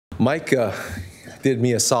Mike did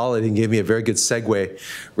me a solid and gave me a very good segue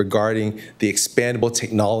regarding the expandable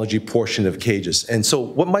technology portion of cages. And so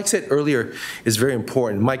what Mike said earlier is very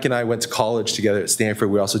important. Mike and I went to college together at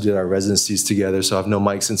Stanford. We also did our residencies together, so I've known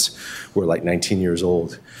Mike since we're like 19 years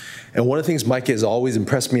old. And one of the things Mike has always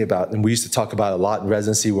impressed me about, and we used to talk about a lot in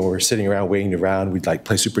residency when we were sitting around waiting around, we'd like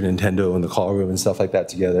play Super Nintendo in the call room and stuff like that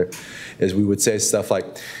together, is we would say stuff like,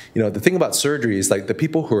 you know, the thing about surgery is like the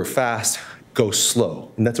people who are fast go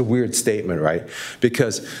slow. And that's a weird statement, right?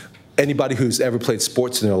 Because anybody who's ever played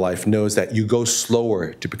sports in their life knows that you go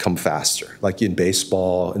slower to become faster. Like in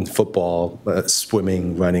baseball, in football,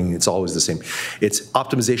 swimming, running, it's always the same. It's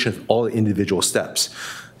optimization of all the individual steps.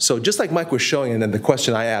 So just like Mike was showing, and then the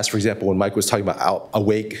question I asked, for example, when Mike was talking about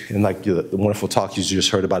awake, and like the wonderful talk you just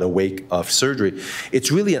heard about awake of surgery,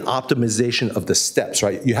 it's really an optimization of the steps,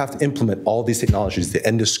 right? You have to implement all these technologies, the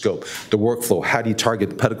endoscope, the workflow, how do you target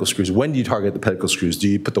the pedicle screws, when do you target the pedicle screws, do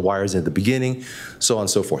you put the wires in at the beginning, so on and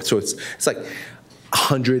so forth. So it's like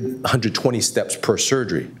 100, 120 steps per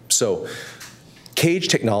surgery. So cage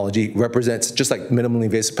technology represents, just like minimally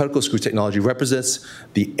invasive pedicle screw technology, represents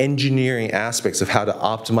the engineering aspects of how to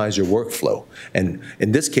optimize your workflow. And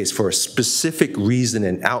in this case, for a specific reason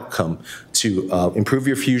and outcome to improve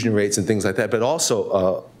your fusion rates and things like that, but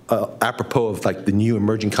also apropos of like the new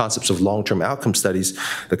emerging concepts of long-term outcome studies,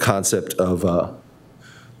 the concept of, the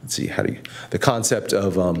concept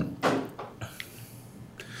of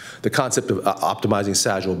optimizing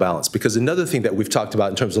sagittal balance. Because another thing that we've talked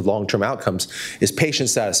about in terms of long-term outcomes is patient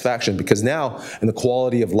satisfaction, because now in the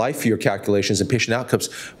quality of life for your calculations and patient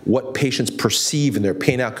outcomes, what patients perceive in their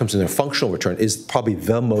pain outcomes and their functional return is probably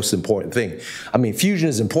the most important thing. I mean, fusion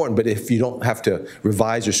is important, but if you don't have to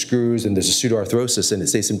revise your screws and there's a pseudoarthrosis and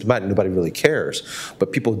it's asymptomatic, nobody really cares.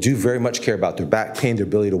 But people do very much care about their back pain, their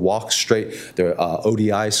ability to walk straight, their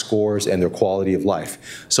ODI scores, and their quality of life.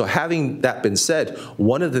 So having that been said,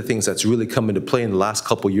 one of the things that's really come into play in the last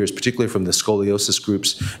couple of years, particularly from the scoliosis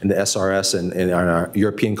groups and the SRS and our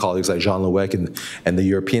European colleagues like Jean Leweck and the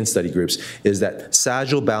European study groups, is that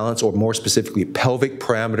sagittal balance, or more specifically pelvic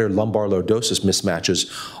parameter lumbar lordosis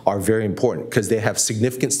mismatches, are very important because they have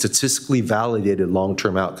significant statistically validated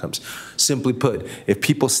long-term outcomes. Simply put, if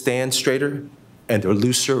people stand straighter and they're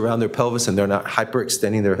looser around their pelvis and they're not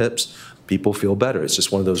hyperextending their hips, people feel better. It's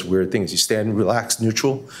just one of those weird things. You stand relaxed,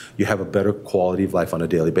 neutral, you have a better quality of life on a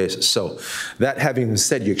daily basis. So that having been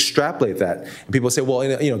said, you extrapolate that, and people say, well,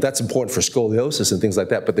 you know, that's important for scoliosis and things like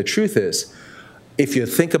that. But the truth is, if you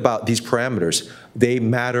think about these parameters, they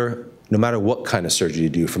matter no matter what kind of surgery you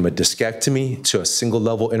do, from a discectomy to a single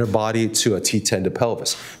level interbody to a T10 to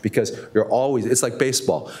pelvis, because you're always, it's like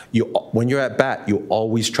baseball. When you're at bat, you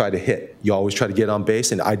always try to hit. You always try to get on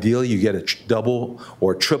base, and ideally you get a double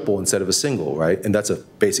or a triple instead of a single, right? And that's a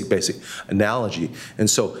basic analogy. And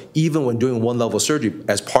so even when doing one level surgery,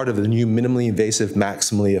 as part of the new minimally invasive,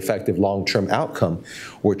 maximally effective long-term outcome,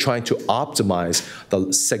 we're trying to optimize the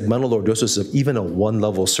segmental lordosis of even a one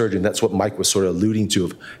level surgery. And that's what Mike was sort of alluding to,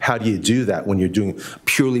 of how do you do that when you're doing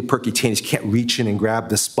purely percutaneous, can't reach in and grab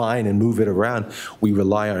the spine and move it around. We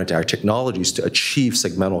rely on our technologies to achieve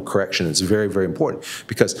segmental correction. It's very, very important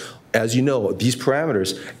because, as you know, these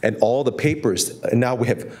parameters and all the papers, and now we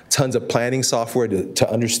have tons of planning software to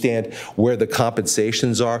understand where the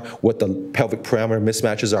compensations are, what the pelvic parameter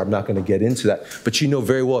mismatches are. I'm not going to get into that. But you know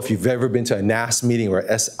very well, if you've ever been to a NASS meeting or an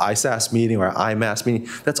ISASS meeting or an IMASS meeting,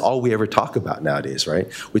 that's all we ever talk about nowadays, right?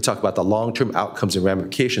 We talk about the long-term outcomes and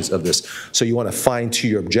ramifications of this. So you want to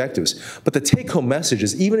fine-tune your objectives. But the take-home message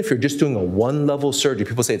is, even if you're just doing a one-level surgery,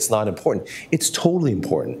 people say it's not important. It's totally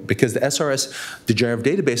important, because the SRS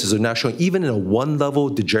degenerative databases are now showing, even in a one-level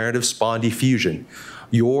degenerative spondy fusion,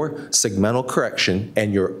 your segmental correction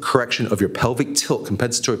and your correction of your pelvic tilt,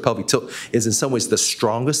 compensatory pelvic tilt, is in some ways the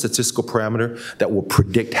strongest statistical parameter that will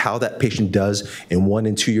predict how that patient does in 1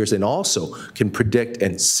 and 2 years, and also can predict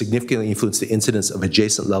and significantly influence the incidence of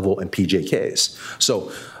adjacent level and PJKs.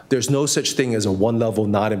 So there's no such thing as a one level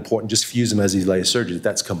not important, just fuse them as these latest surgeries.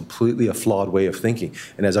 That's completely a flawed way of thinking.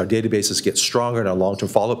 And as our databases get stronger and our long-term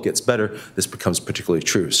follow-up gets better, this becomes particularly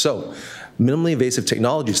true. So minimally invasive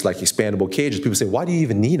technologies like expandable cages, people say, why do you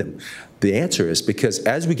even need them? The answer is because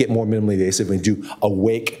as we get more minimally invasive and do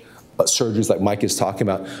awake surgeries like Mike is talking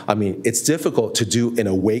about, I mean, it's difficult to do an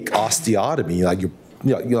awake osteotomy. Like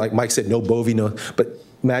like Mike said, no bovie, no, but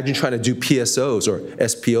imagine trying to do PSOs or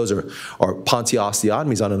SPOs or Ponti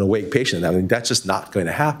osteotomies on an awake patient. I mean, that's just not going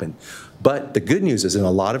to happen. But the good news is, in a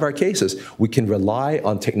lot of our cases, we can rely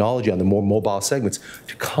on technology on the more mobile segments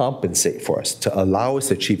to compensate for us, to allow us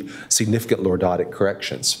to achieve significant lordotic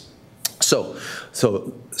corrections. So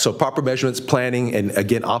So proper measurements, planning, and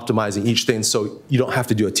again, optimizing each thing. So you don't have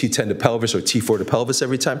to do a T10 to pelvis or T4 to pelvis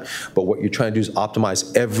every time, but what you're trying to do is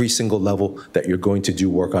optimize every single level that you're going to do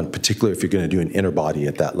work on, particularly if you're going to do an interbody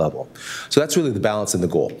at that level. So that's really the balance and the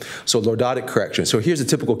goal. So lordotic correction. So here's a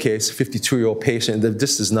typical case, 52-year-old patient.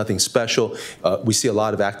 This is nothing special. We see a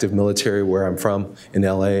lot of active military where I'm from in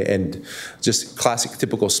LA, and just classic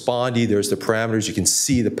typical spondy. There's the parameters. You can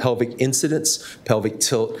see the pelvic incidence, pelvic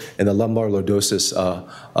tilt, and the lumbar lordosis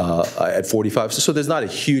at 45. So there's not a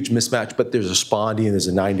huge mismatch, but there's a spondy and there's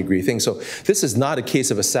a 9-degree thing. So this is not a case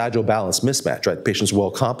of a sagittal balance mismatch, right? The patient's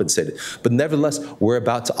well compensated. But nevertheless, we're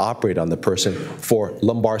about to operate on the person for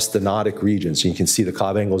lumbar stenotic regions. You can see the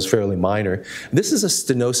Cobb angle is fairly minor. This is a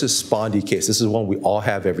stenosis spondy case. This is one we all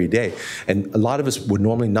have every day. And a lot of us would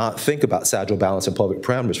normally not think about sagittal balance and pelvic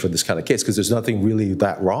parameters for this kind of case because there's nothing really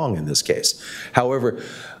that wrong in this case. However,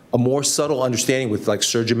 a more subtle understanding with like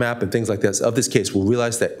SurgiMap and things like this of this case will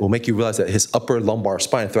make you realize that his upper lumbar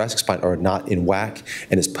spine and thoracic spine are not in whack,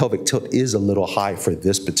 and his pelvic tilt is a little high for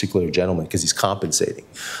this particular gentleman because he's compensating.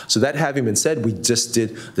 So that having been said, we just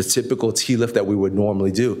did the typical T-lift that we would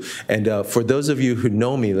normally do. And for those of you who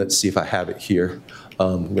know me, let's see if I have it here.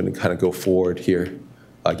 I'm going to kind of go forward here.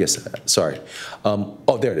 I guess, sorry.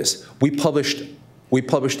 Oh, there it is. We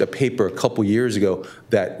published a paper a couple years ago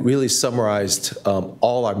that really summarized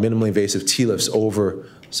all our minimally invasive T-lifts over,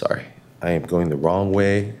 sorry, I am going the wrong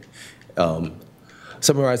way.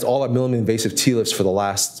 Summarized all our minimally invasive T-lifts for the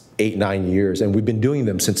last 8-9 years, and we've been doing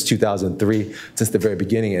them since 2003, since the very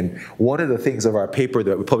beginning. And one of the things of our paper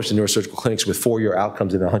that we published in Neurosurgical Clinics with 4-year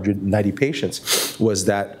outcomes in 190 patients was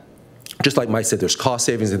that, just like Mike said, there's cost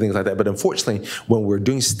savings and things like that, but unfortunately, when we're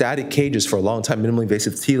doing static cages for a long time, minimally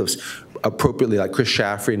invasive T-lifts, appropriately, like Chris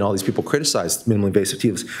Shaffrey and all these people criticized minimally invasive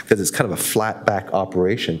T-lifts because it's kind of a flat back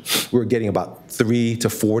operation. We're getting about 3 to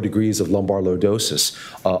 4 degrees of lumbar lordosis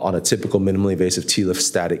on a typical minimally invasive T-lift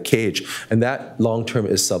static cage, and that long-term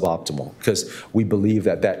is suboptimal because we believe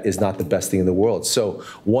that that is not the best thing in the world. So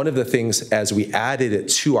one of the things as we added it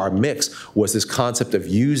to our mix was this concept of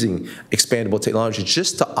using expandable technology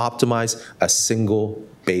just to optimize a single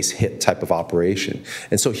base hit type of operation.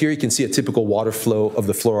 And so here you can see a typical water flow of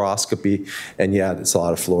the fluoroscopy, and yeah, there's a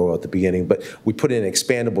lot of fluoro at the beginning, but we put in an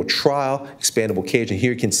expandable trial, expandable cage, and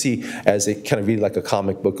here you can see, as it kind of read like a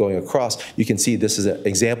comic book going across, you can see this is an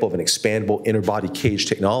example of an expandable interbody cage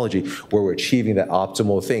technology where we're achieving that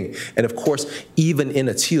optimal thing. And of course, even in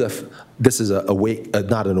a T-lift, this is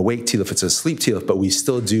not an awake T-lift, it's a sleep T-lift, but we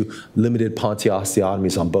still do limited Ponti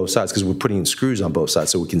osteotomies on both sides because we're putting in screws on both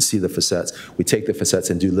sides so we can see the facets. We take the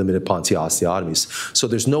facets and do limited Ponti osteotomies. So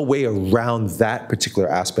there's no way around that particular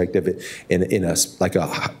aspect of it in a, like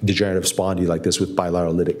a degenerative spondy like this with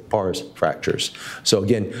bilateral lytic pars fractures. So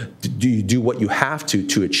again, do you do what you have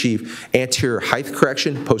to achieve anterior height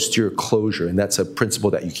correction, posterior closure, and that's a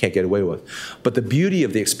principle that you can't get away with. But the beauty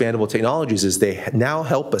of the expandable technologies is they now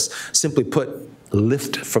help us simply put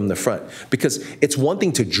lift from the front, because it's one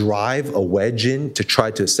thing to drive a wedge in to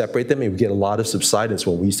try to separate them, and we get a lot of subsidence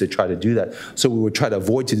when we used to try to do that. So we would try to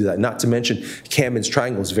avoid to do that. Not to mention, Kamman's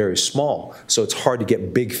triangle is very small, so it's hard to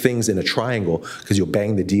get big things in a triangle because you'll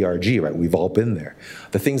bang the DRG, right? We've all been there.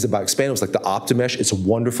 The things about expandables, like the Optimesh, it's a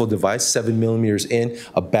wonderful device, 7 millimeters in,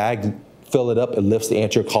 a bag, fill it up, it lifts the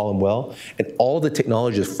anterior column well, and all the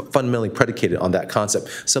technology is fundamentally predicated on that concept.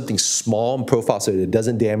 Something small in profile so that it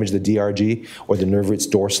doesn't damage the DRG or the nerve roots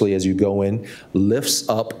dorsally as you go in, lifts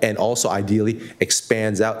up, and also ideally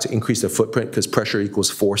expands out to increase the footprint because pressure equals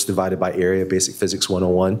force divided by area, basic physics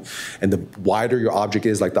 101. And the wider your object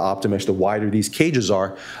is, like the Optimesh, the wider these cages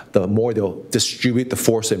are, the more they'll distribute the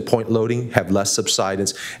force and point loading, have less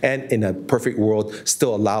subsidence, and in a perfect world,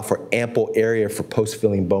 still allow for ample area for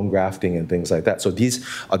post-filling bone grafting and things like that. So these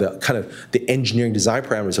are the kind of the engineering design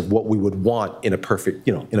parameters of what we would want in a perfect,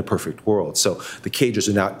 in a perfect world. So the cages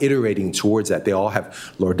are now iterating towards that. They all have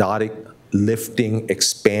lordotic, lifting,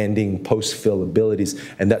 expanding, post-fill abilities,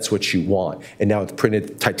 and that's what you want. And now with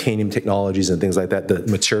printed titanium technologies and things like that, the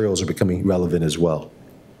materials are becoming relevant as well.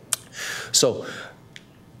 So,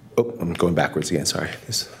 oh, I'm going backwards again, sorry.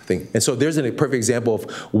 This thing. And so there's a perfect example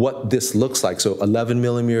of what this looks like. So 11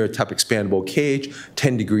 millimeter type expandable cage,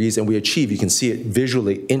 10 degrees, and we achieve, you can see it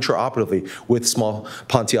visually, intraoperatively with small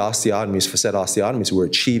Ponti osteotomies, facet osteotomies, we're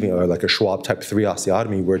achieving, or like a Schwab type 3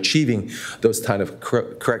 osteotomy, we're achieving those kind of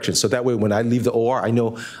corrections. So that way when I leave the OR, I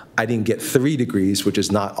know I didn't get 3 degrees, which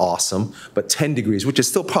is not awesome, but 10 degrees, which is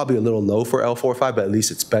still probably a little low for L4-5, but at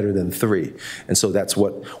least it's better than 3. And so that's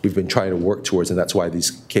what we've been trying to work towards, and that's why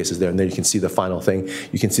these cases there. And then you can see the final thing.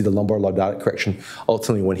 You can see the lumbar lordotic correction.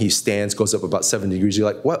 Ultimately, when he stands, goes up about 7 degrees.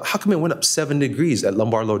 You're like, well, how come it went up 7 degrees at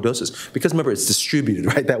lumbar lordosis? Because remember, it's distributed,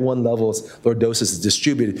 right? That one level of lordosis is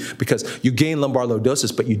distributed because you gain lumbar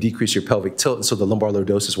lordosis, but you decrease your pelvic tilt, and so the lumbar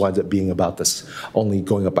lordosis winds up being about this, only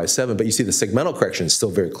going up by 7. But you see the segmental correction is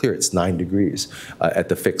still very clear. It's 9 degrees at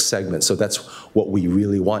the fixed segment. So that's what we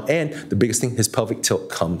really want. And the biggest thing, his pelvic tilt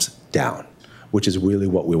comes down, which is really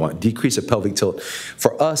what we want. Decrease of pelvic tilt.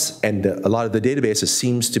 For us, and a lot of the databases,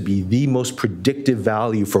 seems to be the most predictive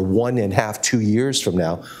value for 1.5, 2 years from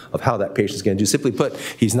now of how that patient's gonna do. Simply put,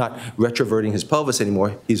 he's not retroverting his pelvis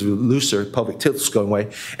anymore. He's looser, pelvic tilt's going away.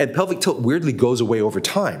 And pelvic tilt weirdly goes away over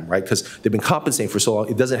time, right? Because they've been compensating for so long.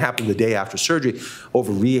 It doesn't happen the day after surgery.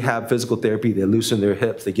 Over rehab, physical therapy, they loosen their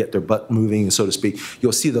hips, they get their butt moving, so to speak.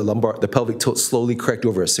 You'll see the pelvic tilt slowly correct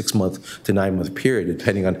over a 6-month to 9-month period,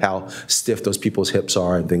 depending on how stiff those people's hips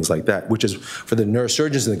are and things like that, which is, for the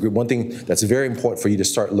neurosurgeons in the group, one thing that's very important for you to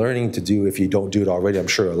start learning to do, if you don't do it already, I'm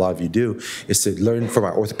sure a lot of you do, is to learn from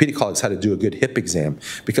our orthopedic colleagues how to do a good hip exam.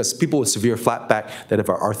 Because people with severe flat back that have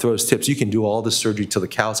arthrosis tips, you can do all the surgery till the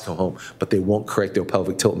cows come home, but they won't correct their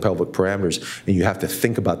pelvic tilt and pelvic parameters, and you have to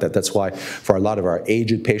think about that. That's why for a lot of our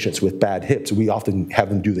aged patients with bad hips, we often have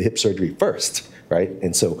them do the hip surgery first, right?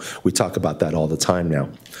 And so we talk about that all the time now.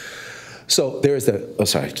 So there's the, oh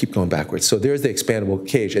sorry, I keep going backwards. So there's the expandable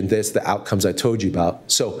cage, and there's the outcomes I told you about.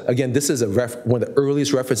 So again, this is one of the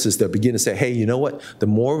earliest references that begin to say, hey, you know what? The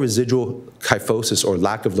more residual kyphosis or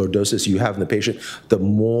lack of lordosis you have in the patient, the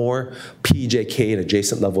more PJK and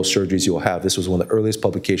adjacent level surgeries you'll have. This was one of the earliest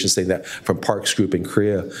publications saying that from Park's group in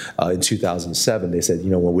Korea in 2007. They said, you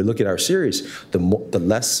know, when we look at our series, the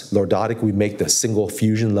less lordotic we make the single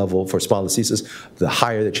fusion level for spondylolisthesis, the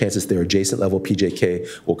higher the chances their adjacent level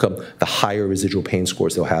PJK will come, the higher residual pain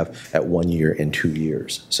scores they'll have at 1 year and 2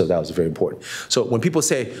 years. So that was very important. So when people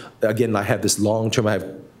say, again, I have this long-term, I have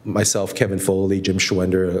myself, Kevin Foley, Jim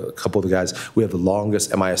Schwender, a couple of the guys, we have the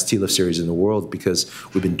longest MIS TLIF series in the world because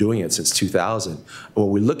we've been doing it since 2000. And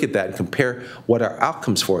when we look at that and compare what our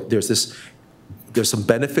outcomes for it, there's some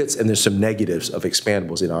benefits and there's some negatives of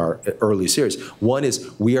expandables in our early series. One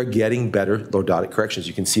is we are getting better lordotic corrections.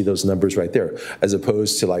 You can see those numbers right there. As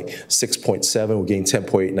opposed to like 6.7, we gain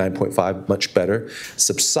 10.8, 9.5, much better.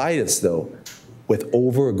 Subsidence, though, with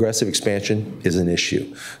over-aggressive expansion is an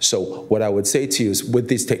issue. So what I would say to you is with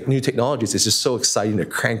these new technologies, it's just so exciting to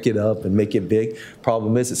crank it up and make it big.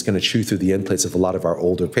 Problem is it's going to chew through the end plates of a lot of our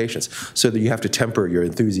older patients. So that you have to temper your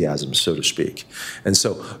enthusiasm, so to speak. And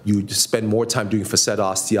so you spend more time doing facet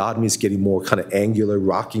osteotomies, getting more kind of angular,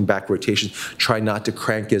 rocking back rotations. Try not to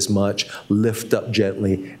crank as much, lift up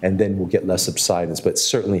gently, and then we'll get less subsidence. But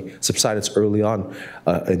certainly subsidence early on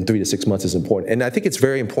in 3 to 6 months is important. And I think it's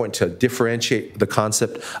very important to differentiate the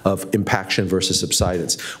concept of impaction versus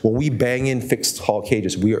subsidence. When we bang in fixed hull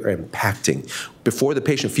cages, we are impacting. Before the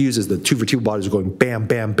patient fuses, the two vertebral bodies are going bam,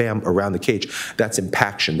 bam, bam around the cage. That's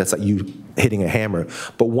impaction. That's like you hitting a hammer.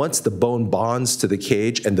 But once the bone bonds to the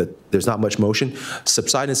cage and there's not much motion,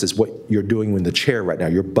 subsidence is what you're doing in the chair right now.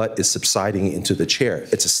 Your butt is subsiding into the chair.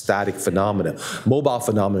 It's a static phenomena. Mobile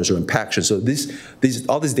phenomena are impaction. So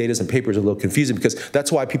all these data and papers are a little confusing because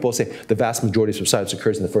that's why people say the vast majority of subsidence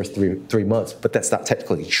occurs in the first three months. But that's not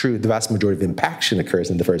technically true. The vast majority of impaction occurs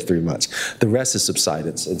in the first 3 months. The rest is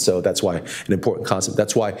subsidence. And so that's why an important concept.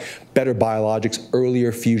 That's why better biologics,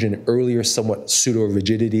 earlier fusion, earlier somewhat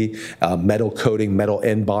pseudo-rigidity, metal coating, metal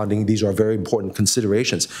end bonding, these are very important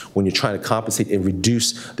considerations when you're trying to compensate and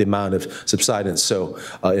reduce the amount of subsidence, so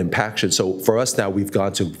impaction. So for us now, we've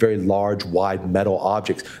gone to very large, wide metal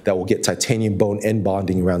objects that will get titanium bone end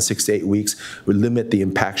bonding around 6 to 8 weeks. We limit the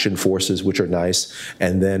impaction forces, which are nice,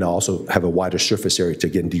 and then also have a wider surface area to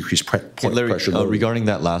again decrease point pressure. Regarding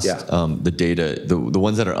that last, the data, the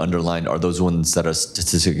ones that are underlined, are those ones that are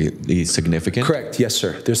statistically significant? Correct, yes,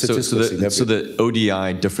 sir. They're statistically significant. So the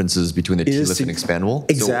ODI differences between the TLIF and expandable?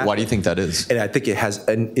 Exactly. So why do you think that is? And I think it has,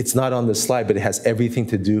 and it's not on the slide, but it has everything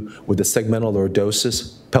to do with the segmental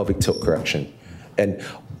lordosis pelvic tilt correction. And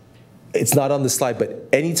it's not on the slide, but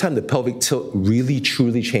anytime the pelvic tilt really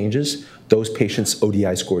truly changes, those patients'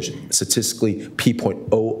 ODI scores, statistically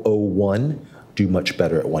P.001, do much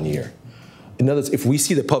better at 1 year. In other words, if we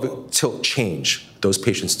see the pelvic tilt change, those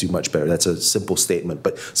patients do much better. That's a simple statement,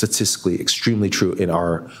 but statistically extremely true in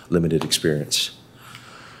our limited experience.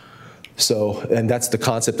 So, and that's the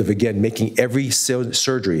concept of, again, making every single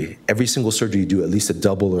surgery you do at least a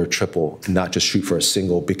double or a triple, not just shoot for a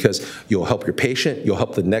single, because you'll help your patient, you'll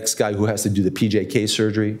help the next guy who has to do the PJK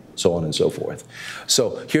surgery, so on and so forth.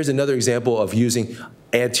 So here's another example of using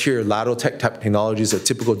anterior lateral type technologies. A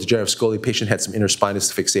typical degenerative scoliosis patient had some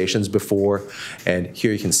interspinous fixations before, and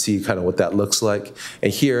here you can see kind of what that looks like.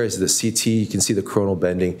 And here is the CT, you can see the coronal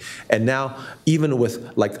bending. And now, even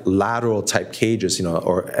with like lateral type cages,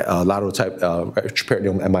 or lateral type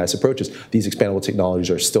peritoneal MIS approaches, these expandable technologies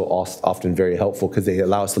are still often very helpful because they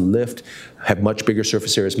allow us to lift, have much bigger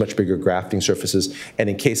surface areas, much bigger grafting surfaces. And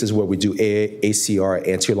in cases where we do ACR,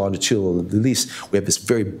 anterior longitudinal release, we have this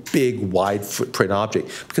very big, wide footprint object.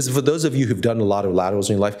 Because for those of you who've done a lot of laterals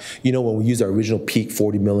in your life, when we used our original peak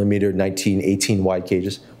 40 millimeter, 18 wide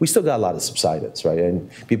cages, we still got a lot of subsidence, right? And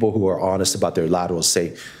people who are honest about their laterals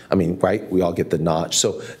say, right, we all get the notch.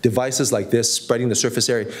 So devices like this, spreading the surface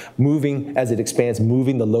area, moving as it expands,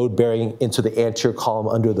 moving the load bearing into the anterior column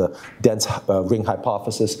under the dense ring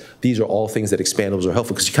hypophysis, these are all things that expandables are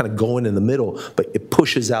helpful because you kind of go in the middle, but it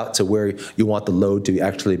pushes out to where you want the load to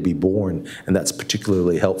actually be borne, and that's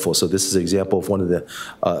particularly helpful. So this is an example of one of the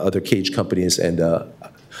other cage companies and the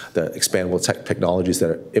expandable technologies that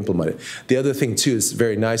are implemented. The other thing too is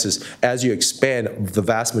very nice is as you expand, the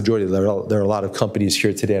vast majority, there are a lot of companies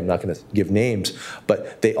here today, I'm not going to give names,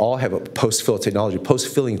 but they all have a post-fill technology.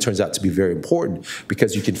 Post-filling turns out to be very important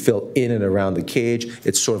because you can fill in and around the cage.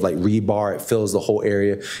 It's sort of like rebar, it fills the whole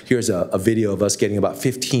area. Here's a video of us getting about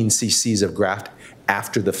 15 cc's of graft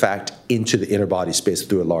after the fact into the interbody space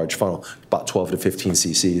through a large funnel, about 12 to 15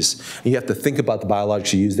 cc's. And you have to think about the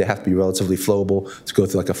biologics you use. They have to be relatively flowable to go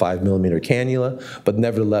through like a 5 millimeter cannula, but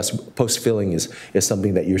nevertheless, post-filling is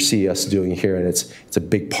something that you see us doing here, and it's a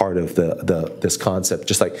big part of this concept.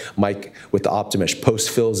 Just like Mike with the Optimesh,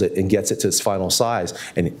 post-fills it and gets it to its final size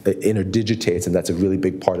and it interdigitates, and that's a really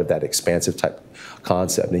big part of that expansive type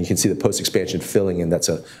concept. And you can see the post-expansion filling, and that's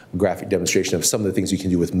a graphic demonstration of some of the things you can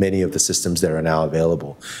do with many of the systems that are now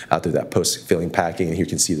available out there, that post-filling packing, and here you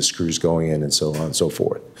can see the screws going in and so on and so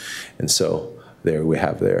forth. And so there we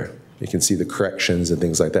have there. You can see the corrections and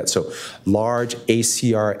things like that. So large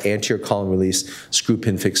ACR, anterior column release, screw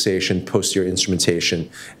pin fixation, posterior instrumentation,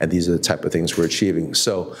 and these are the type of things we're achieving.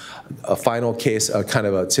 So a final case, kind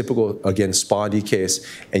of a typical, again, spondy case,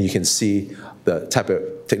 and you can see the type of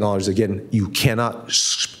technologies. Again, you cannot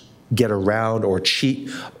get around or cheat.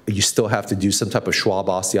 You still have to do some type of Schwab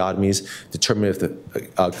osteotomies, determine if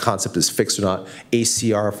the concept is fixed or not.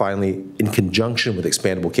 ACR, finally, in conjunction with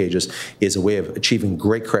expandable cages, is a way of achieving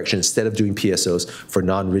great correction instead of doing PSOs for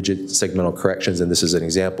non-rigid segmental corrections. And this is an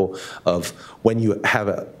example of when you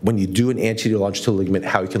do an anterior longitudinal ligament,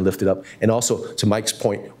 how you can lift it up. And also, to Mike's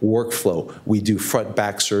point, workflow. We do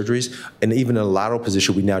front-back surgeries, and even in a lateral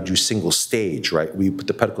position, we now do single stage, right? We put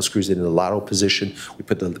the pedicle screws in a lateral position, we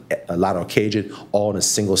put the lateral cage in, all in a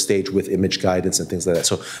single stage with image guidance and things like that.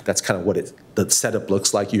 So that's kind of what the setup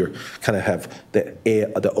looks like. You kind of have the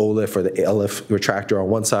OLIF or the ALIF retractor on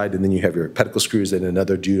one side, and then you have your pedicle screws and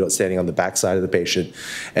another dude standing on the back side of the patient.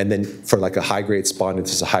 And then for like a high-grade spondy,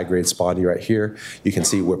 this is a high-grade spondy right here. You can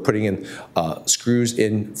see we're putting in screws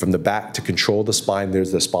in from the back to control the spine.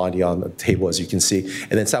 There's the spondy on the table, as you can see.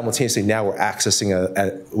 And then simultaneously now we're accessing,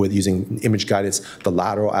 with using image guidance, the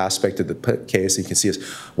lateral aspect of the case. You can see us,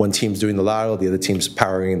 one team's doing the lateral, the other team's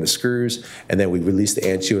powering in the screws, and then we release the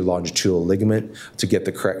anterior longitudinal ligament to get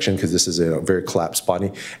the correction because this is a very collapsed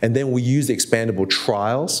body. And then we use the expandable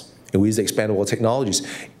trials, and we use the expandable technologies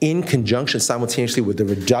in conjunction simultaneously with the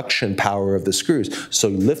reduction power of the screws. So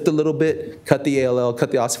you lift a little bit, cut the ALL,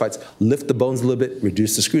 cut the ossifieds, lift the bones a little bit,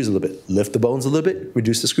 reduce the screws a little bit, lift the bones a little bit,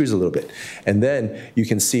 reduce the screws a little bit. And then you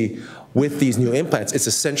can see with these new implants, it's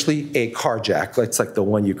essentially a car jack. It's like the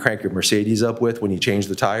one you crank your Mercedes up with when you change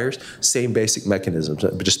the tires. Same basic mechanisms,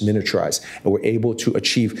 but just miniaturized. And we're able to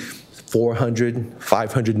achieve 400,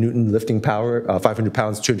 500 Newton lifting power, 500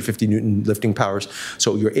 pounds, 250 Newton lifting powers.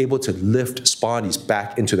 So you're able to lift spondies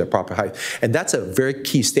back into their proper height. And that's a very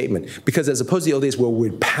key statement because as opposed to the old days where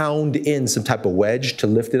we'd pound in some type of wedge to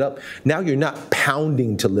lift it up, now you're not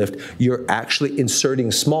pounding to lift, you're actually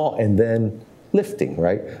inserting small and then lifting,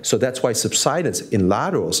 right? So that's why subsidence in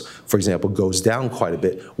laterals, for example, goes down quite a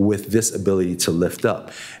bit with this ability to lift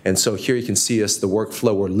up. And so here you can see us, the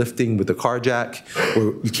workflow, we're lifting with the car jack.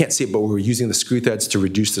 You can't see it, but we're using the screw threads to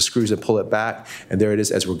reduce the screws and pull it back. And there it is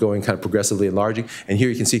as we're going kind of progressively enlarging. And here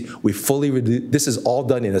you can see we fully reduced, this is all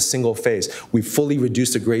done in a single phase. We fully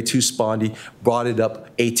reduced the grade 2 spondy, brought it up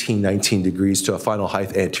 18, 19 degrees to a final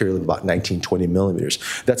height anteriorly of about 19, 20 millimeters.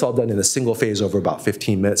 That's all done in a single phase over about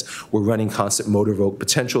 15 minutes. We're running constant constant motor evoked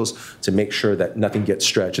potentials to make sure that nothing gets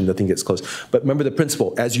stretched and nothing gets closed. But remember the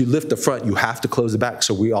principle, as you lift the front, you have to close the back.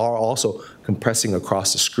 So we are also compressing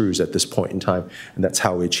across the screws at this point in time, and that's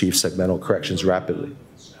how we achieve segmental corrections rapidly.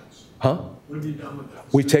 Huh? What have you done with that?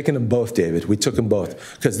 We've taken them both, David. We took them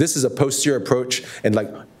both. Because this is a posterior approach, and like,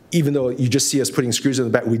 even though you just see us putting screws in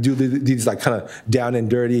the back, we do these like kind of down and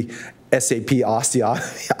dirty IAP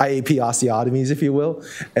osteotomies, if you will,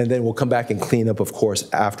 and then we'll come back and clean up, of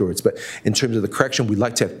course, afterwards. But in terms of the correction, we'd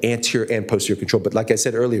like to have anterior and posterior control. But like I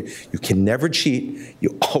said earlier, you can never cheat.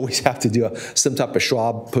 You always have to do some type of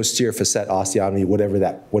Schwab posterior facet osteotomy,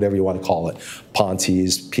 whatever you want to call it,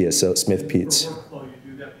 Pontes, PSO, Smith-Peets.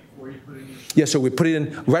 Yeah, so we put it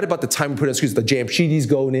in right about the time we put in screws. The JMCD's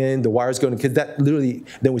going in, the wires going in, because that literally,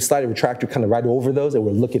 then we slide a retractor kind of right over those, and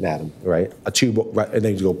we're looking at them, right? A tube, right, and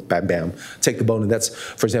then you go bam, bam, take the bone, and that's,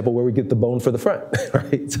 for example, where we get the bone for the front,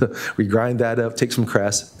 right? So we grind that up, take some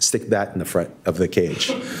crest, stick that in the front of the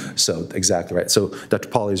cage. So exactly right. So Dr.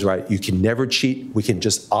 Pauly is right. You can never cheat. We can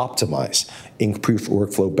just optimize, improve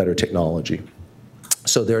workflow, better technology.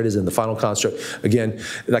 So there it is in the final construct. Again,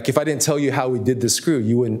 like if I didn't tell you how we did this screw,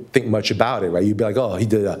 you wouldn't think much about it, right? You'd be like, oh, he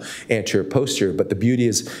did an anterior, posterior. But the beauty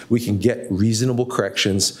is we can get reasonable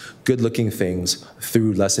corrections, good-looking things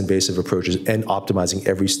through less invasive approaches and optimizing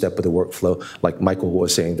every step of the workflow, like Michael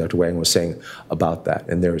was saying, Dr. Wang was saying about that.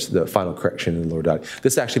 And there's the final correction in lordotic.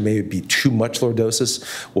 This actually may be too much lordosis.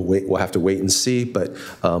 We'll have to wait and see. But,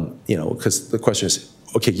 you know, because the question is,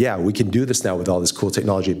 okay, yeah, we can do this now with all this cool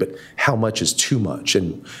technology, but how much is too much?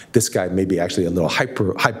 And this guy may be actually a little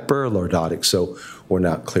hyper lordotic, so we're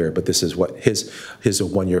not clear. But this is what his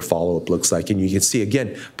one-year follow-up looks like. And you can see,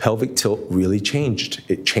 again, pelvic tilt really changed.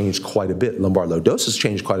 It changed quite a bit. Lumbar lordosis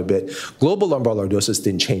changed quite a bit. Global lumbar lordosis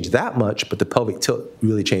didn't change that much, but the pelvic tilt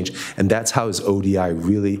really changed. And that's how his ODI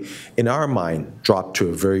really, in our mind, dropped to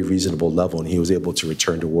a very reasonable level, and he was able to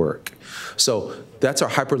return to work. So that's our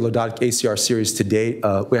hyperlordotic ACR series to date.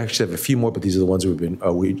 We actually have a few more, but these are the ones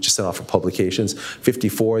we just sent off for publications,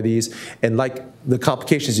 54 of these. And like the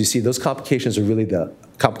complications you see, those complications are really the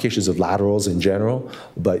complications of laterals in general,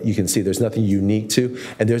 but you can see there's nothing unique to.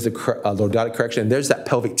 And there's the lordotic correction, and there's that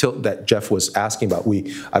pelvic tilt that Jeff was asking about.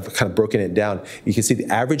 I've kind of broken it down. You can see the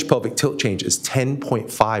average pelvic tilt change is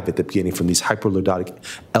 10.5 at the beginning from these hyperlordotic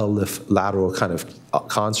L-lift lateral kind of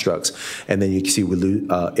constructs. And then you can see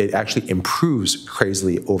it actually improves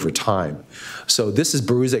crazily over time. So this is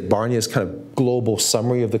Baruzek-Barnia's kind of global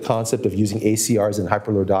summary of the concept of using ACRs in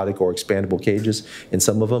hyperlordotic or expandable cages in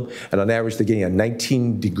some of them. And on average, they're getting a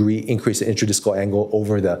 19-degree increase in intradiscal angle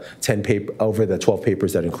over the 12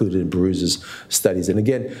 papers that are included in Baruz's studies. And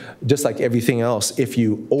again, just like everything else, if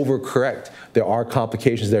you overcorrect, there are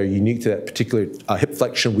complications that are unique to that particular hip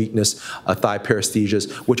flexion weakness, thigh paresthesias,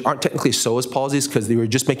 which aren't technically psoas palsies because they were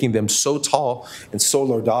just making them so tall and so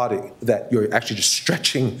lordotic that you're actually just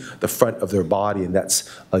stretching the front of their body, and that's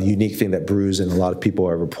a unique thing that Baruz and a lot of people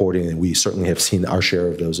are reporting, and we certainly have seen our share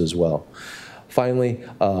of those as well. Finally,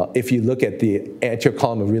 if you look at the anterior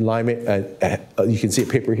column of realignment, you can see a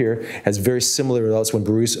paper here, has very similar results when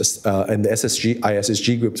Baruz and the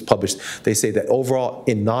ISSG groups published. They say that overall,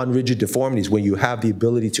 in non-rigid deformities, when you have the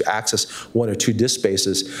ability to access one or two disc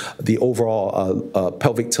spaces, the overall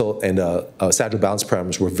pelvic tilt and sagittal balance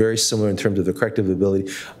parameters were very similar in terms of the corrective ability,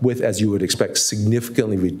 with, as you would expect,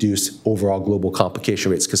 significantly reduced overall global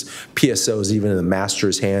complication rates, because PSOs, even in the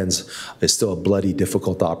master's hands, is still a bloody,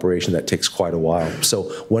 difficult operation that takes quite a while. So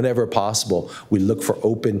whenever possible, we look for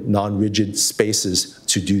open, non-rigid spaces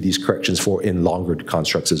to do these corrections for in longer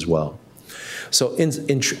constructs as well. So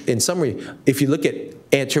in summary, if you look at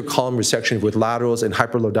anterior column resection with laterals and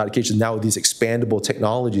hyperlordotic cases, now with these expandable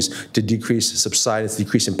technologies to decrease subsidence,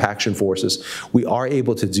 decrease impaction forces, we are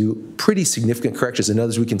able to do pretty significant corrections. In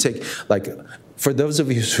others, we can take, like, for those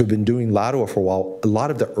of you who have been doing lateral for a while, a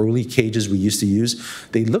lot of the early cages we used to use,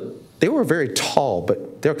 they were very tall,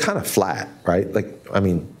 but they're kind of flat, right? Like, I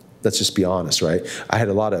mean, let's just be honest, right? I had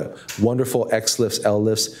a lot of wonderful X lifts, L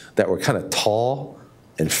lifts that were kind of tall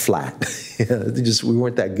and flat. We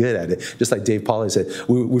weren't that good at it. Just like Dave Pauly said,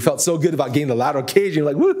 we felt so good about getting the lateral cage. You're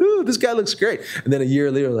like, woohoo, this guy looks great. And then a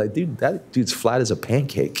year later, like, dude, that dude's flat as a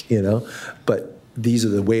pancake, you know? But these are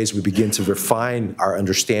the ways we begin to refine our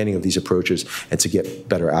understanding of these approaches and to get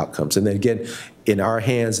better outcomes. And then again, in our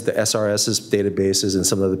hands, the SRS's databases and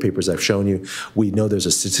some of the other papers I've shown you, we know there's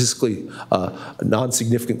a statistically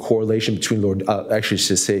non-significant correlation between,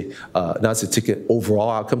 non-significant overall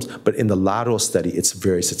outcomes, but in the lateral study, it's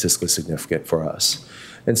very statistically significant for us.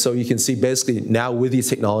 And so you can see basically now with these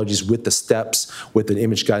technologies, with the steps, with the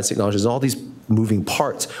image guidance technologies, and all these moving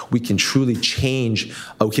parts, we can truly change,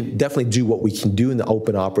 we can definitely do what we can do in the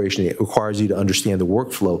open operation. It requires you to understand the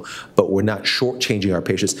workflow, but we're not shortchanging our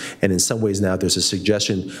patients. And in some ways now there's a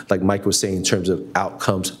suggestion, like Mike was saying, in terms of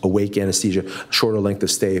outcomes, awake anesthesia, shorter length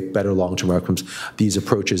of stay, better long-term outcomes. These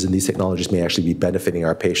approaches and these technologies may actually be benefiting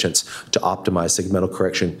our patients to optimize segmental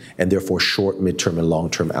correction and therefore short, midterm, and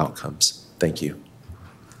long-term outcomes. Thank you.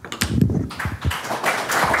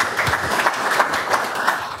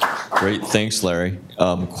 Great, thanks, Larry.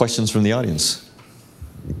 Questions from the audience?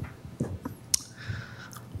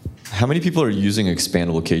 How many people are using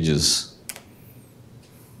expandable cages?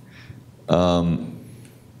 For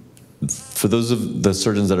those of the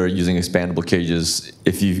surgeons that are using expandable cages,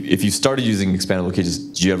 if you started using expandable cages,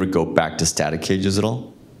 did you ever go back to static cages at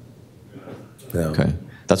all? No. Okay.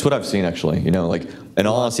 That's what I've seen, actually. You know, like, in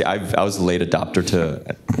all honesty, I was a late adopter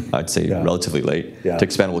to, I'd say relatively late, to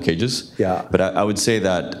expandable cages. Yeah. But I would say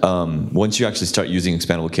that once you actually start using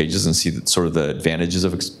expandable cages and see sort of the advantages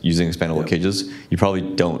of using expandable cages, you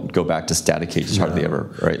probably don't go back to static cages hardly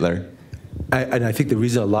ever, right, Larry? And I think the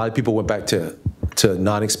reason a lot of people went back to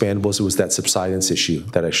non-expandables was that subsidence issue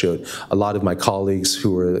that I showed. A lot of my colleagues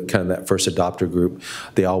who were kind of that first adopter group,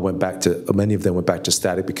 they all went back to, many of them went back to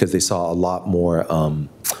static because they saw a lot more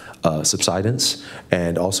subsidence,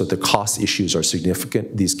 and also the cost issues are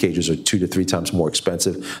significant. These cages are 2 to 3 times more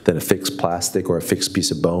expensive than a fixed plastic or a fixed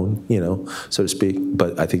piece of bone, you know, so to speak.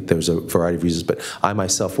 But I think there's a variety of reasons. But I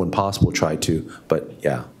myself, when possible, try to. But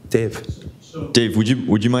yeah, Dave. Dave, would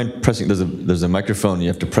you mind pressing? There's a microphone. You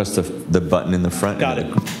have to press the button in the front. Got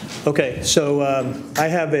it. Okay, so I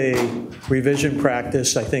have a revision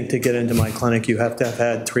practice. I think to get into my clinic, you have to have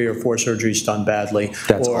had 3 or 4 surgeries done badly,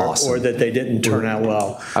 That's awesome. or that they didn't turn out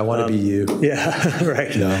well. I want to be you. Yeah,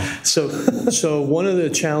 right. No. So one of the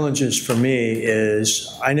challenges for me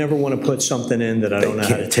is I never want to put something in that I don't know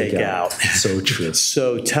how to take out. So true.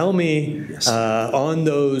 So tell me, on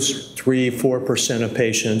those 3-4% of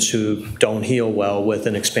patients who don't heal well with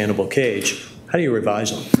an expandable cage, how do you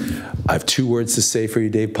revise them? I have 2 words to say for you,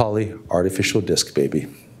 Dave Polly: artificial disc, baby.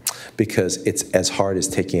 Because it's as hard as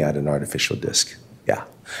taking out an artificial disc. Yeah.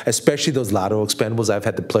 Especially those lateral expandables. I've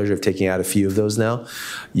had the pleasure of taking out a few of those now.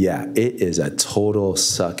 Yeah, it is a total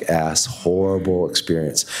suck-ass, horrible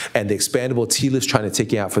experience. And the expandable T-lifts trying to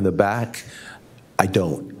take you out from the back, I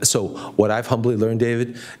don't. So what I've humbly learned,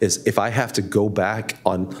 David, is if I have to go back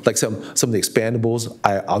on, like some of the expandables,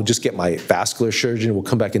 I'll just get my vascular surgeon, we'll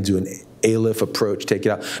come back and do an ALIF approach, take it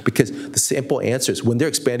out. Because the simple answer is when they're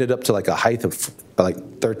expanded up to like a height of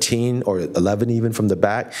like 13 or 11 even from the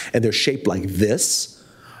back, and they're shaped like this,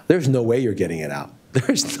 there's no way you're getting it out.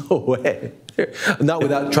 There's no way. Not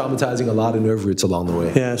without traumatizing a lot of nerve roots along the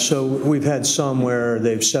way. Yeah, so we've had some where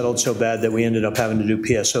they've settled so bad that we ended up having to do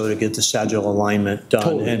PSO to get the sagittal alignment done.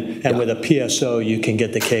 Totally. And with a PSO, you can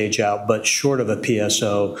get the cage out, but short of a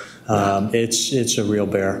PSO, it's a real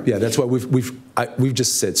bear. Yeah, that's why we've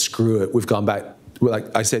just said screw it. We've gone back.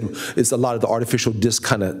 Like I said, it's a lot of the artificial disc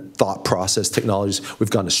kind of thought process technologies.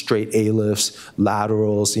 We've gone to straight A-lifts,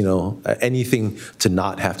 laterals, you know, anything to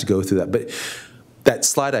not have to go through that. But that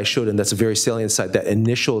slide I showed, and that's a very salient slide, that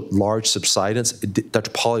initial large subsidence,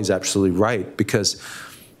 Dr. Pauly is absolutely right, because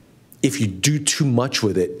if you do too much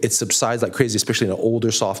with it, it subsides like crazy, especially in an older,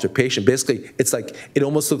 softer patient. Basically, it's like, it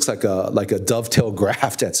almost looks like a dovetail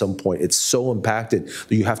graft at some point. It's so impacted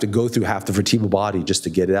that you have to go through half the vertebral body just to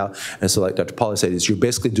get it out. And so like Dr. Pauly said, you're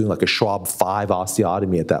basically doing like a Schwab 5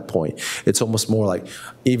 osteotomy at that point. It's almost more like,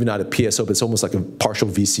 even not a PSO, but it's almost like a partial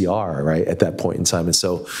VCR, right, at that point in time. And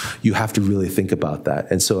so you have to really think about that.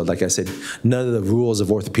 And so, like I said, none of the rules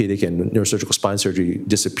of orthopedic and neurosurgical spine surgery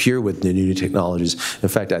disappear with the new technologies. In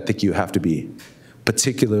fact, I think you have to be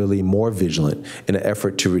particularly more vigilant in an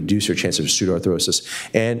effort to reduce your chance of pseudoarthrosis.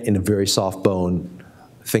 And in a very soft bone,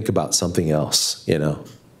 think about something else, you know.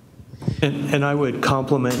 And I would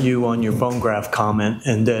compliment you on your bone graft comment,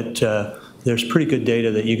 and that there's pretty good data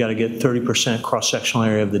that you got to get 30% cross-sectional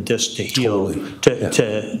area of the disc to heal.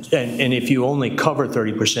 Totally. And if you only cover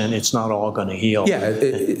 30%, it's not all going to heal. Yeah,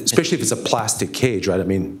 especially if it's a plastic cage, right? I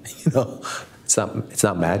mean, you know, it's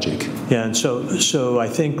not magic. Yeah, and so I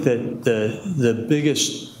think that the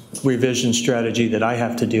biggest revision strategy that I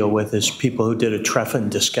have to deal with is people who did a Treffen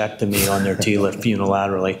discectomy on their T-lift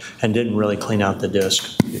unilaterally and didn't really clean out the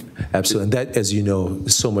disc. Absolutely, and that, as you know,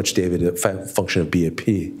 is so much, David, a function of BAP.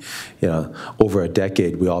 You know, over a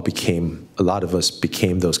decade, a lot of us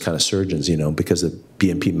became those kind of surgeons, you know, because of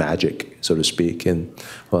BMP magic, so to speak. And,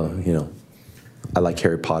 well, you know, I like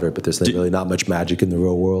Harry Potter, but there's really not much magic in the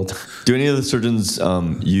real world. Do any of the surgeons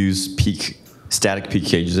use peak static peak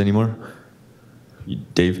cages anymore?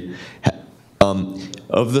 Dave?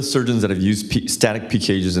 Of the surgeons that have used static peak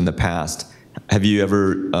cages in the past, have you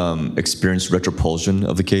ever experienced retropulsion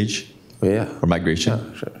of the cage? Yeah. Or migration?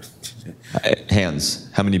 Yeah, sure. Hands.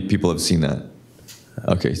 How many people have seen that?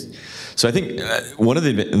 Okay. So I think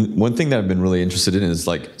one thing that I've been really interested in is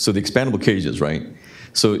so the expandable cages, right?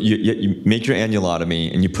 So you make your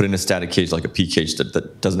annulotomy and you put in a static cage like a P cage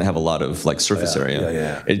that doesn't have a lot of surface area.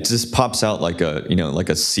 Yeah. It just pops out like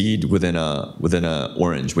a seed within a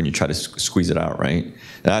orange when you try to squeeze it out, right?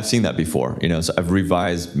 And I've seen that before. So I've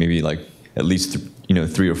revised maybe at least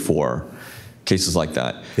 3 or 4 cases like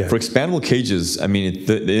that. Yeah. For expandable cages, I mean,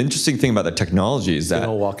 the interesting thing about the technology is that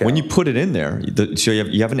when you put it in there, so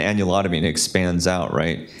you have an annulotomy and it expands out,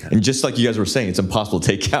 right? Yeah. And just like you guys were saying, it's impossible to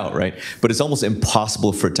take out, right? But it's almost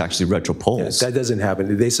impossible for it to actually retropulse. Yeah, that doesn't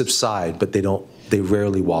happen. They subside, but they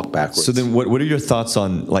rarely walk backwards. So then what are your thoughts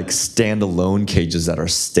on standalone cages that are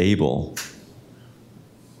stable?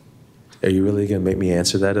 Are you really going to make me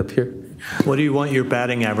answer that up here? What do you want your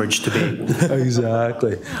batting average to be?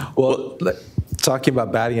 Exactly. Well, talking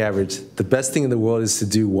about batting average, the best thing in the world is to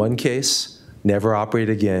do one case, never operate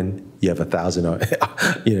again. You have 1,000.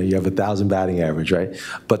 You have 1,000 batting average, right?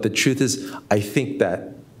 But the truth is, I think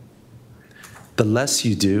that the less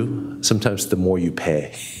you do, sometimes the more you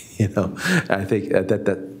pay. I think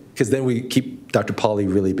that because then we keep Dr.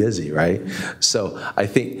 Pauly really busy, right? So I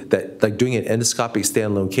think that doing an endoscopic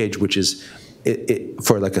standalone cage, which is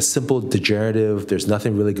for a simple degenerative, there's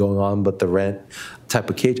nothing really going on but the rent type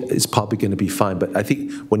of cage, is probably going to be fine. But I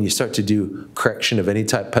think when you start to do correction of any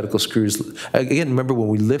type, pedicle screws, again, remember when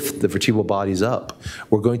we lift the vertebral bodies up,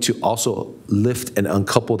 we're going to also lift and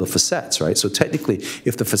uncouple the facets, right? So technically,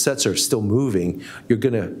 if the facets are still moving, you're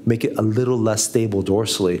going to make it a little less stable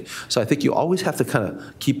dorsally. So I think you always have to kind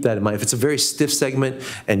of keep that in mind. If it's a very stiff segment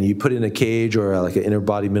and you put in a cage or an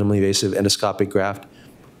interbody minimally invasive endoscopic graft,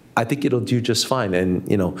 I think it'll do just fine.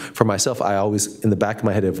 And for myself, I always in the back of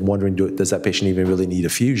my head of wondering, does that patient even really need a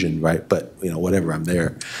fusion, right? But whatever, I'm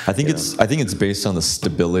there. I think it's based on the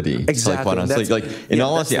stability. Exactly. In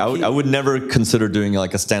all honesty, I would never consider doing a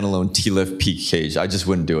standalone T-lift peak cage. I just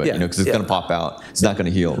wouldn't do it, because it's going to pop out. It's not going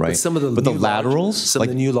to heal, right? But the laterals, some of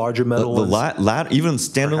the new larger metal ones, even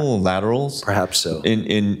standalone laterals, perhaps so.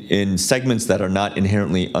 In segments that are not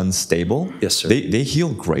inherently unstable, yes, sir. They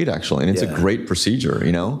heal great actually, and it's a great procedure,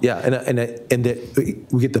 Yeah, and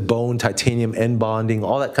we get the bone, titanium, end bonding,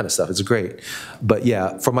 all that kind of stuff. It's great. But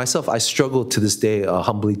yeah, for myself, I struggle to this day,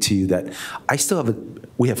 humbly to you, that I still have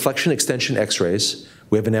we have flexion extension x-rays,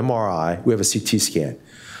 we have an MRI, we have a CT scan.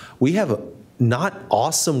 We have not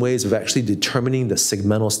awesome ways of actually determining the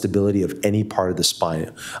segmental stability of any part of the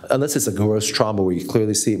spine. Unless it's a gross trauma where you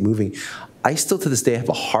clearly see it moving, I still to this day have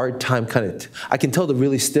a hard time I can tell the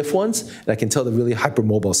really stiff ones and I can tell the really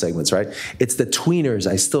hypermobile segments, right? It's the tweeners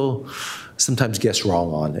I still sometimes guess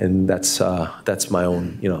wrong on, and that's my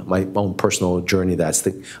own, my own personal journey that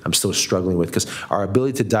I'm still struggling with, because our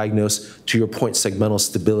ability to diagnose, to your point, segmental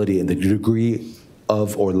stability and the degree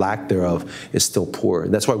of or lack thereof is still poor.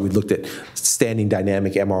 And that's why we looked at standing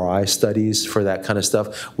dynamic MRI studies for that kind of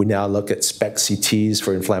stuff. We now look at SPECT CTs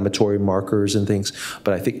for inflammatory markers and things.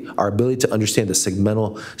 But I think our ability to understand the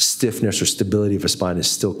segmental stiffness or stability of a spine is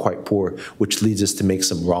still quite poor, which leads us to make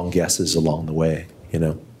some wrong guesses along the way,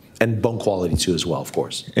 And bone quality too as well, of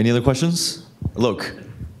course. Any other questions? Luke.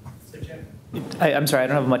 I'm sorry, I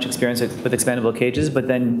don't have much experience with expandable cages, but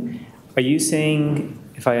then are you saying,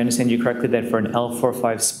 if I understand you correctly, that for an L4-5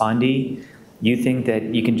 spondy, you think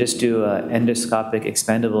that you can just do an endoscopic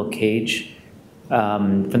expandable cage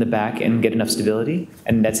from the back and get enough stability,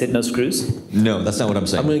 and that's it, no screws? No, that's not what I'm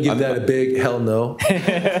saying. I'm going to give that a big hell no.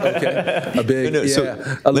 Okay, a big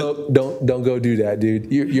look, don't go do that,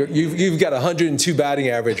 dude. You've got 102 batting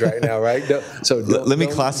average right now, right? Let me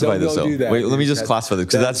classify this though. Wait, let me just classify this,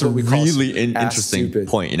 because that's a really interesting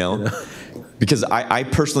point, Because I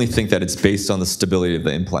personally think that it's based on the stability of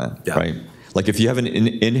the implant, right? Like if you have an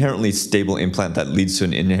inherently stable implant that leads to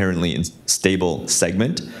an inherently stable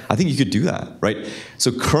segment, I think you could do that, right?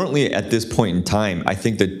 So currently at this point in time, I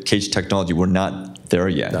think the cage technology, we're not there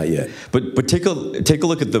yet. Not yet. But take a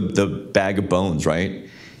look at the bag of bones, right?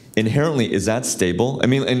 Inherently, is that stable? I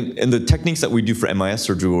mean, and the techniques that we do for MIS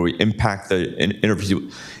surgery, where we impact the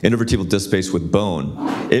intervertebral disc space with bone,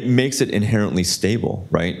 it makes it inherently stable,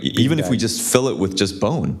 right? Even if we just fill it with just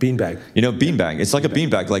bone. Beanbag. Beanbag. It's like a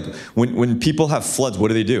beanbag. Like when people have floods,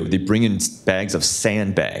 what do? They bring in bags of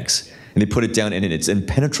sandbags and they put it down and it's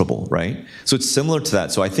impenetrable, right? So it's similar to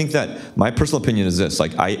that. So I think that my personal opinion is this.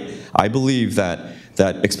 Like I believe that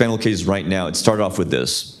expandable cages right now, it started off with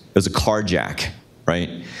this. It was a car jack. right?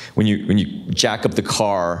 When you jack up the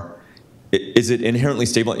car, is it inherently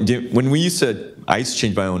stable? When I used to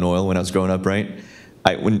change my own oil when I was growing up, right?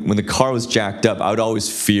 When the car was jacked up, I would always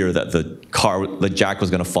fear that the jack was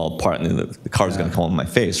going to fall apart and then the car was going to come on my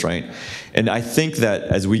face, right? And I think that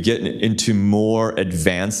as we get into more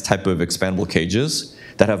advanced type of expandable cages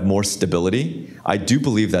that have more stability, I do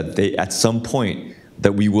believe that at some point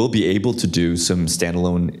that we will be able to do some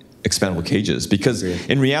standalone expandable cages, because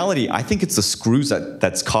in reality, I think it's the screws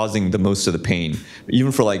that's causing the most of the pain,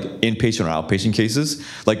 even for like inpatient or outpatient cases.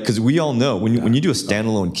 Like, because we all know when you do a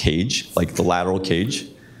standalone cage, like the lateral cage,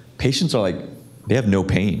 patients are like, they have no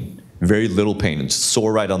pain, very little pain. It's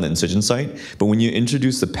sore right on the incision site. But when you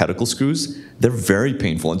introduce the pedicle screws, they're very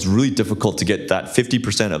painful. It's really difficult to get that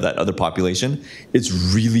 50% of that other population. It's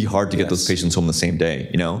really hard to get those patients home the same day,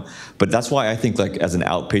 you know? But that's why I think, like, as an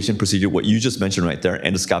outpatient procedure, what you just mentioned right there,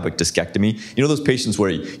 endoscopic discectomy, you know those patients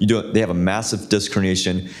where they have a massive disc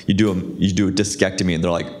herniation, you do a discectomy and they're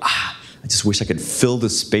like, I just wish I could fill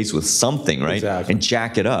this space with something, right? Exactly. And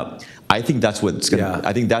jack it up. I think that's what's going to,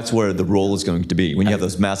 I think that's where the role is going to be when you have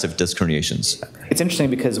those massive disc herniations. It's interesting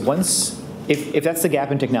because if that's the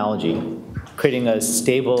gap in technology, creating a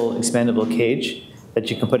stable, expandable cage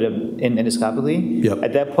that you can put in endoscopically,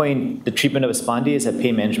 at that point, the treatment of a spondy is a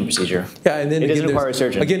pain management procedure. Yeah, and then it doesn't require a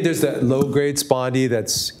surgeon. Again, there's that low-grade spondy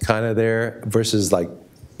that's kind of there versus, like,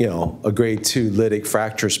 you know, a grade 2 lytic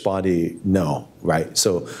fracture spondy, no, right?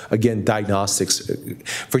 So again, diagnostics.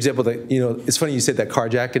 For example, it's funny you said that car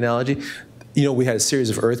jack analogy. You know, we had a series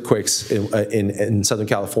of earthquakes in Southern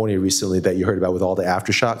California recently that you heard about with all the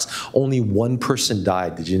aftershocks. Only one person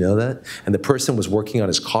died. Did you know that? And the person was working on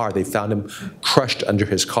his car. They found him crushed under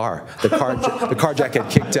his car. The car jack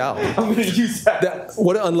had kicked out. I'm going to use that.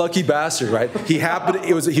 What an unlucky bastard, right? He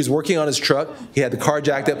was working on his truck. He had the car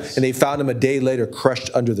jacked up, and they found him a day later crushed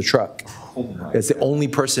under the truck. It's the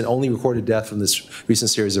only recorded death from this recent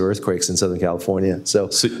series of earthquakes in Southern California. So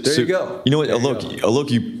there you go. You know what, Alok,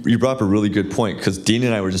 you brought up a really good point, because Dean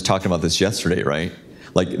and I were just talking about this yesterday, right?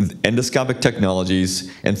 Like endoscopic technologies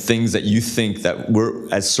and things that you think that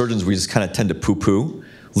as surgeons, we just kind of tend to poo-poo.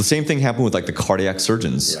 The same thing happened with, like, the cardiac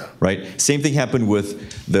surgeons, right? Same thing happened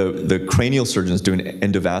with the cranial surgeons doing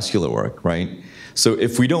endovascular work, right? So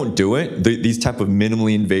if we don't do it, these type of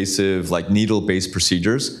minimally invasive, like, needle-based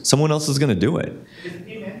procedures, someone else is going to do it. Because the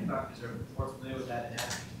pain management doctors are more familiar with that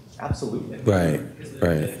anatomy. Absolutely. Right.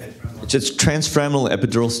 It's just transfemoral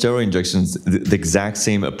epidural steroid injections, the exact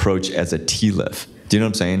same approach as a TLIF. Do you know what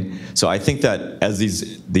I'm saying? So I think that as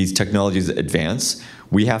these technologies advance,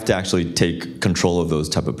 we have to actually take control of those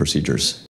type of procedures.